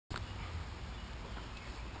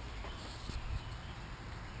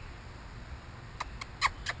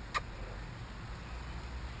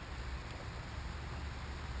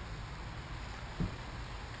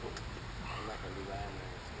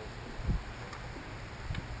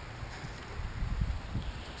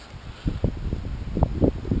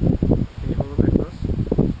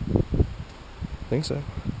think so.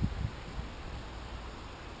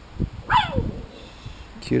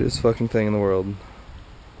 Cutest fucking thing in the world.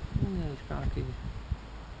 Yeah, he's cocky.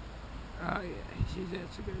 Oh yeah,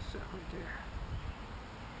 that's a good stuff right there.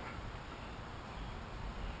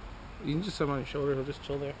 You can just sit him on your shoulder, he'll just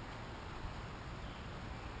chill there.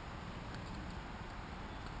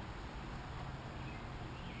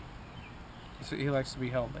 So he likes to be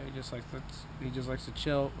held there. He just likes to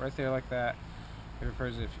chill right there like that. He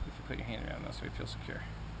prefers it if you put your hand around him so he feels secure.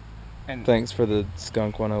 And thanks for the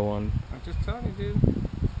skunk 101. I'm just telling you, dude.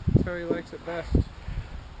 That's how he likes it best.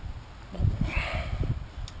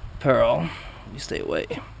 Pearl, you stay away.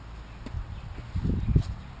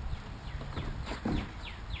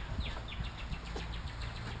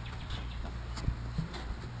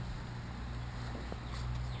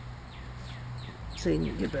 Saying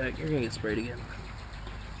you get back, you're gonna get sprayed again.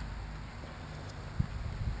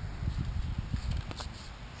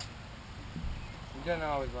 He doesn't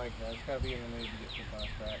always like that. It's gotta be in the mood to get some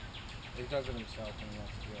fast back. He does it himself when he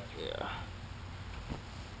wants to do it. Yeah.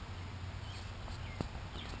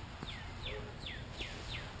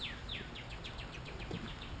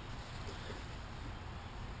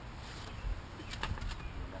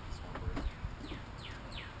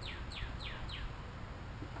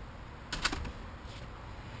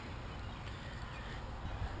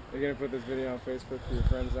 You're gonna put this video on Facebook for your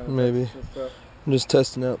friends on Maybe. and stuff? I'm just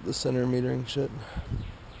testing out the center metering shit.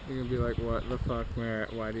 You're gonna be like, what the fuck,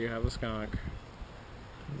 Merritt? Why do you have a skunk?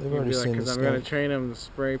 They've already seen the because I'm skunk. gonna train him to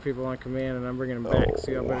spray people on command and I'm bringing him back,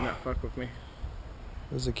 so y'all better not fuck with me.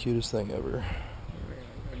 This is the cutest thing ever.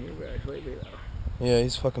 Though. Yeah,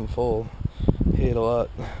 he's fucking full. He ate a lot.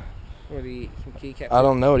 What did he eat? Some key cat? I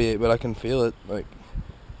don't know what he ate, but I can feel it. Like,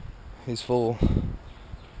 he's full.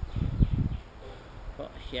 Oh,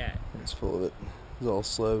 shit. He's full of it. He's all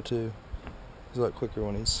slow, too. He's a lot quicker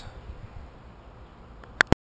when he's